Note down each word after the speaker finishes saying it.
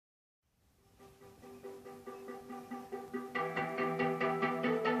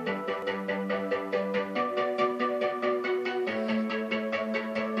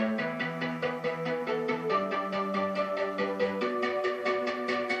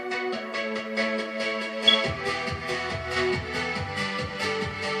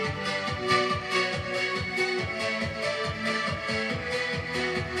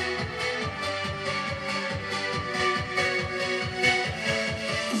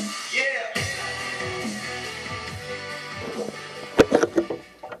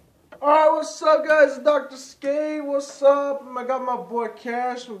What's up, guys? It's Dr. Sk8's. What's up? I got my boy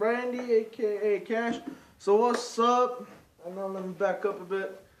Cash, Randy, aka Cash. So what's up? I know, let me back up a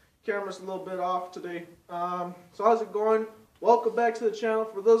bit. Camera's a little bit off today. So how's it going? Welcome back to the channel.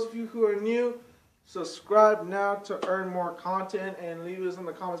 For those of you who are new, subscribe now to earn more content and leave us in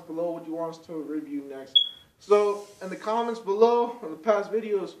the comments below what you want us to review next. So in the comments below on the past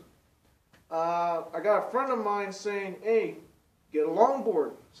videos, I got a friend of mine saying, hey, get a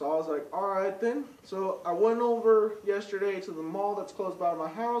longboard. So I was like, alright then. So I went over yesterday to the mall that's close by my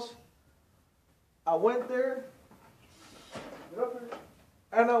house. I went there,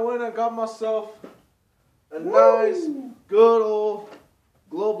 and I went and got myself a nice, good old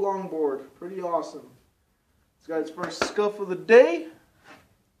Globe longboard. Pretty awesome. It's got its first scuff of the day.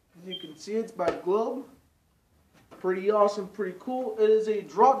 As you can see, it's by Globe. Pretty awesome, pretty cool. It is a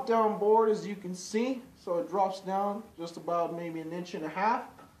drop down board, as you can see. So it drops down just about maybe an inch and a half.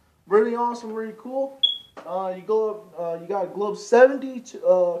 Really awesome, really cool. You got Globe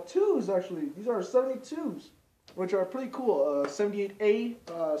 72s actually. These are 72s, which are pretty cool.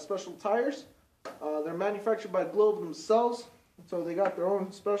 78A special tires. They're manufactured by Globe themselves, so they got their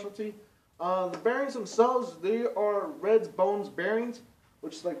own specialty. The bearings themselves, they are Red's Bones bearings,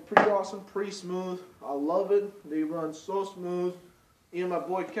 which is like pretty awesome, pretty smooth. I love it. They run so smooth. Even my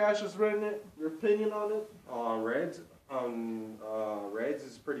boy Cash has ridden it. Your opinion on it? Reds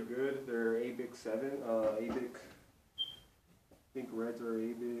is pretty good. They're ABIC 7. I think Reds are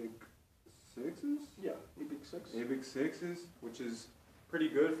ABIC 6s? Yeah, ABIC 6. ABIC 6s, which is pretty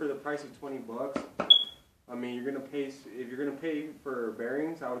good for the price of $20. I mean, if you're gonna pay for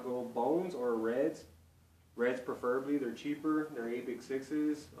bearings, I would go Bones or Reds. Reds preferably. They're cheaper. They're ABIC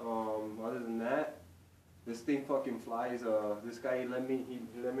 6s. Other than that, this thing fucking flies. This guy let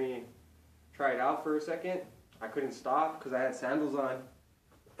me try it out for a second. I couldn't stop because I had sandals on.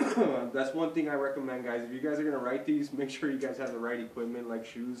 That's one thing I recommend, guys. If you guys are gonna ride these, make sure you guys have the right equipment, like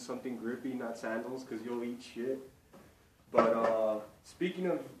shoes, something grippy, not sandals, because you'll eat shit. But speaking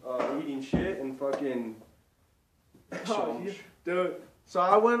of eating shit and fucking, dude. So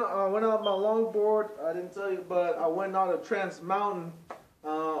I went out my longboard. I didn't tell you, but I went out of Trans Mountain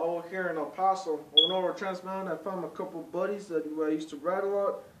over here in El Paso. I went over to Trans Mountain. I found a couple buddies that I used to ride a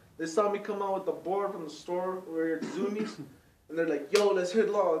lot. They saw me come out with the board from the store. We were here at Zoomies, and they're like, "Yo, let's hit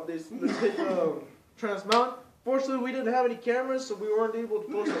Trans Mountain." Fortunately, we didn't have any cameras, so we weren't able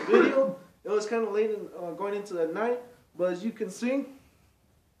to post a video. It was kind of late going into the night, but as you can see,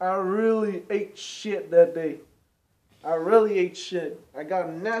 I really ate shit that day. I really ate shit. I got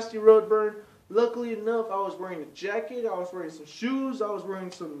a nasty road burn. Luckily enough, I was wearing a jacket. I was wearing some shoes. I was wearing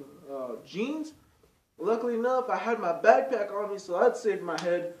some jeans. Luckily enough, I had my backpack on me, so that saved my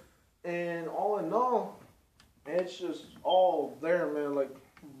head. And all in all, it's just all there, man. Like,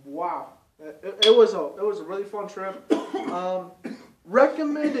 wow. It was a really fun trip.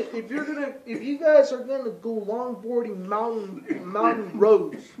 Recommend it if you guys are gonna go longboarding mountain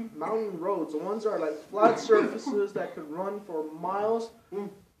roads, the ones that are like flat surfaces that could run for miles.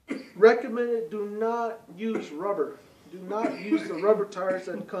 Recommend it. Do not use rubber. Do not use the rubber tires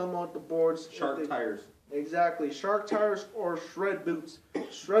that come on the boards. Shark tires. Exactly, shark tires or shred boots.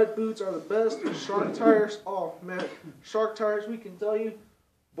 Shred boots are the best. Shark tires, oh man, shark tires. We can tell you.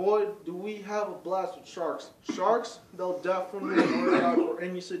 Boy, do we have a blast with sharks. Sharks, they'll definitely work out for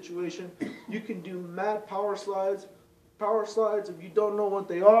any situation. You can do mad power slides. Power slides, if you don't know what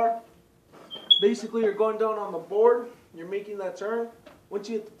they are, basically you're going down on the board, you're making that turn. Once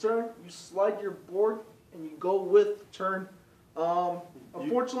you hit the turn, you slide your board and you go with the turn.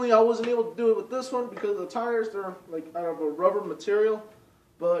 Unfortunately, I wasn't able to do it with this one because the tires, they're like out of a rubber material.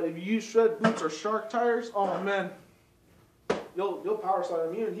 But if you use shred boots or shark tires, oh man. You'll power slide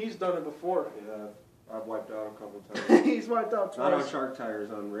him. Even he's done it before. Yeah, I've wiped out a couple times. He's wiped out twice. Not on shark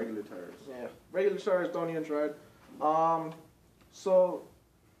tires, on regular tires. Yeah, regular tires don't even try it. So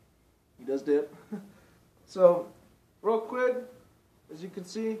he does dip. So real quick, as you can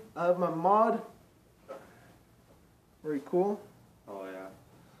see, I have my mod. Very cool. Oh yeah.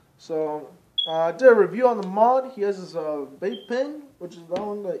 So I did a review on the mod. He has his vape pen, which is that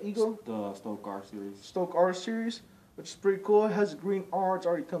one, the Eagle. The Stoke R series. Stoke R series, which is pretty cool. It has a green R. It's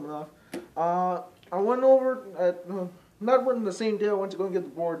already coming off. I went over at not when the same day I went to go and get the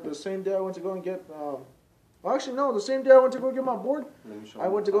board. The same day I went to go and get. Well, actually no. The same day I went to go get my board, I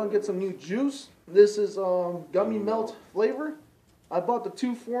went to go and get some new juice. This is gummy melt flavor. I bought the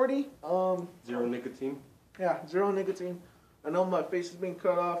 240. Zero nicotine. Yeah, zero nicotine. I know my face is being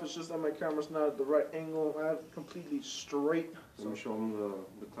cut off. It's just that my camera's not at the right angle. I have it completely straight. So let me show them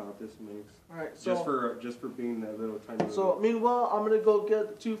the clout this makes. All right. So just for being that little tiny. So meanwhile, I'm gonna go get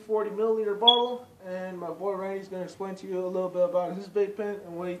the 240 milliliter bottle, and my boy Randy's gonna explain to you a little bit about his vape pen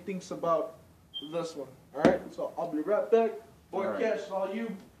and what he thinks about this one. All right. So I'll be right back. Boy, All right. Cash, it's all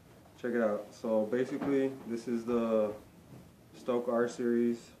you. Check it out. So basically, this is the Sk8's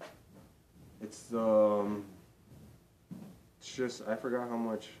series. It's just, I forgot how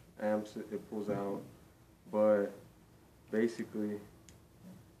much amps it pulls out, but basically,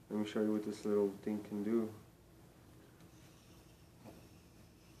 let me show you what this little thing can do.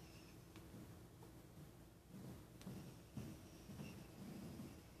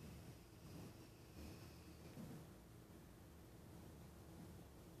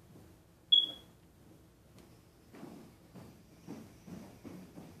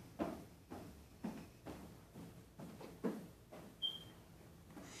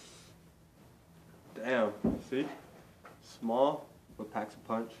 Damn, see? Small, but packs a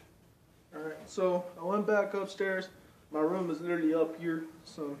punch. Alright, so I went back upstairs. My room is literally up here,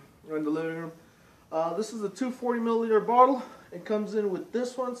 so we're in the living room. This is a 240 milliliter bottle. It comes in with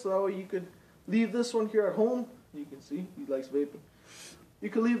this one, so that way you could leave this one here at home. You can see, he likes vaping. You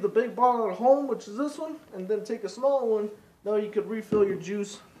could leave the big bottle at home, which is this one, and then take a small one. Now you could refill your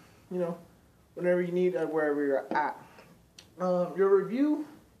juice, you know, whenever you need and wherever you're at. Your review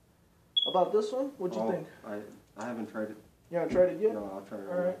about this one, what'd you think? I haven't tried it. You haven't tried it yet? No, I'll try it.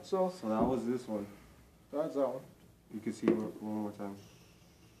 Alright, so that was this one. that's that one. You can see it one more time.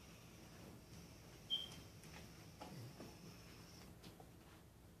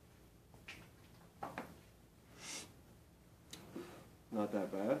 Not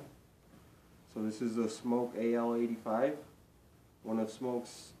that bad. So this is a Smoke AL85, one of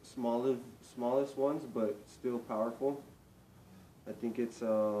Smoke's smallest ones, but still powerful. I think it's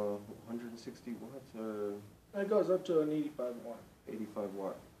 160 watts or It goes up to an 85 watt. 85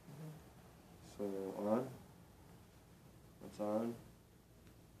 watt. So on. That's on.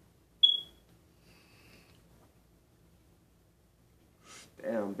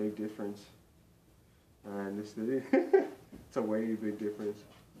 Damn, big difference. And this is it's a way big difference.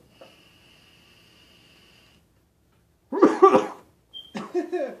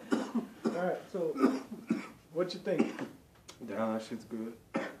 Alright, so what you think? Damn, that shit's good.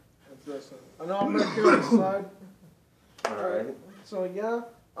 That's this one. I know I'm right here on the side. Alright. So yeah.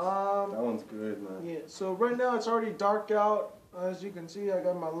 That one's good, man. Yeah, so right now it's already dark out. As you can see, I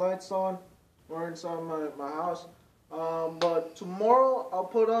got my lights on. We're inside my house. But tomorrow I'll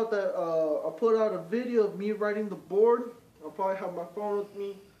put out a video of me riding the board. I'll probably have my phone with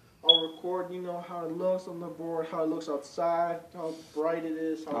me. I'll record, you know, how it looks on the board, how it looks outside, how bright it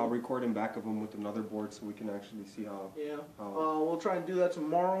is. I'll record in back of them with another board so we can actually see how. Yeah. We'll try and do that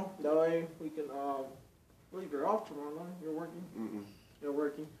tomorrow. That way we can. Well, you're off tomorrow, no? You're working. You're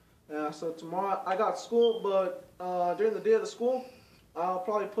working. Yeah. So tomorrow I got school, but during the day of the school, I'll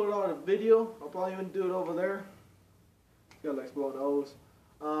probably put out a video. I'll probably even do it over there. Got like blowing O's.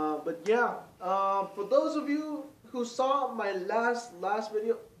 But yeah, for those of you who saw my last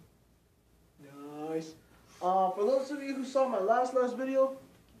video, nice. For those of you who saw my last video,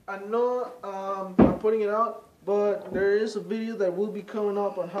 I know I'm putting it out, but there is a video that will be coming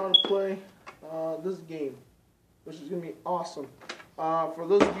up on how to play this game, which is gonna be awesome. For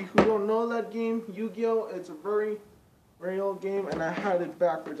those of you who don't know that game, Yu-Gi-Oh, it's a very, very old game, and I had it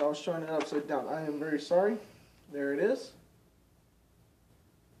backwards. I was showing it upside down. I am very sorry. There it is.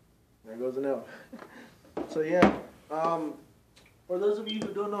 There goes an L. So yeah, for those of you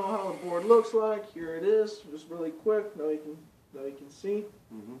who don't know how the board looks like, here it is. Just really quick. Now you can see.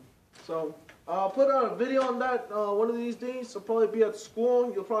 So I'll put out a video on that one of these days. I'll probably be at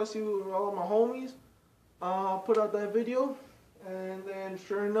school. You'll probably see all of my homies. I'll put out that video, and then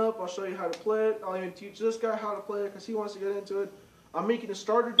sure enough, I'll show you how to play it. I'll even teach this guy how to play it because he wants to get into it. I'm making a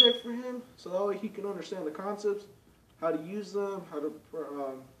starter deck for him so that way he can understand the concepts, how to use them, how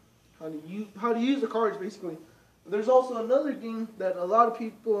to use the cards basically. There's also another game that a lot of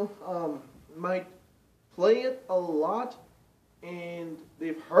people might play it a lot, and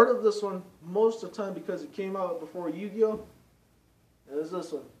they've heard of this one most of the time because it came out before Yu-Gi-Oh! And it's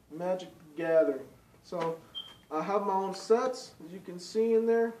this one, Magic the Gathering. So I have my own sets, as you can see in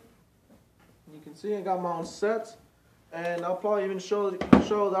there. You can see I got my own sets, and I'll probably even show that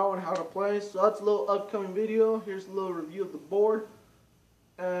one how to play. So that's a little upcoming video. Here's a little review of the board,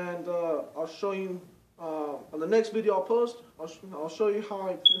 and I'll show you on the next video I'll post. I'll show you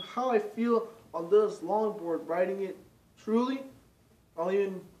how I feel on this longboard riding it truly. I'll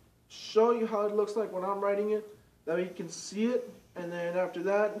even show you how it looks like when I'm riding it, That way you can see it. And then after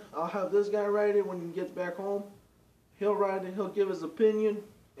that, I'll have this guy write it when he gets back home. He'll write it, he'll give his opinion,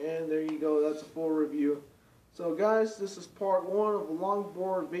 and there you go, that's a full review. So guys, this is part 1 of a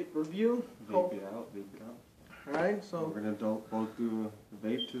longboard vape review. Vape it out. Alright, so we're going to both do a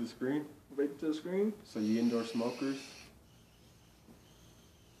vape to the screen. Vape to the screen. So you indoor smokers.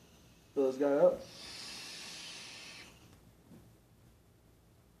 Fill this guy up.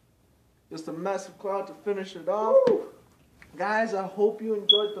 Just a massive cloud to finish it off. Woo! Guys, I hope you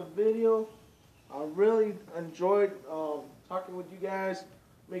enjoyed the video. I really enjoyed talking with you guys,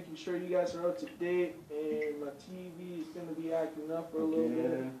 making sure you guys are up to date, and my TV is going to be acting up for a little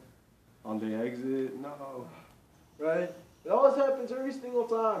bit. On the exit, no. Right? It always happens every single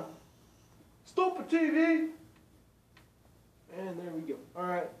time. Stupid TV! And there we go.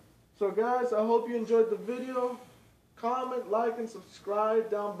 Alright. So guys, I hope you enjoyed the video. Comment, like, and subscribe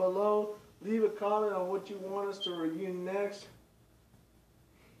down below. Leave a comment on what you want us to review next.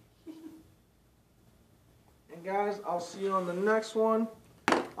 And guys, I'll see you on the next one.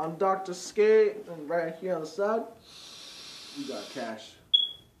 I'm Dr. Sk8's, and right here on the side, we got Cash.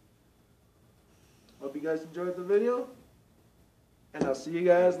 Hope you guys enjoyed the video. And I'll see you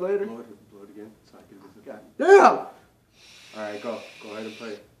guys later. Blow it again so I can visit. God damn! Alright, go. Go ahead and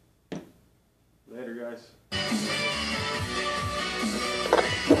play. Later, guys.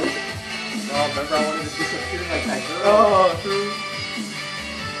 Oh, remember I wanted to disappear like that girl. Oh,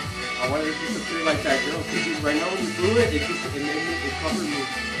 I wanted to disappear like that girl. Because right now when you do it, it made me, it covered me.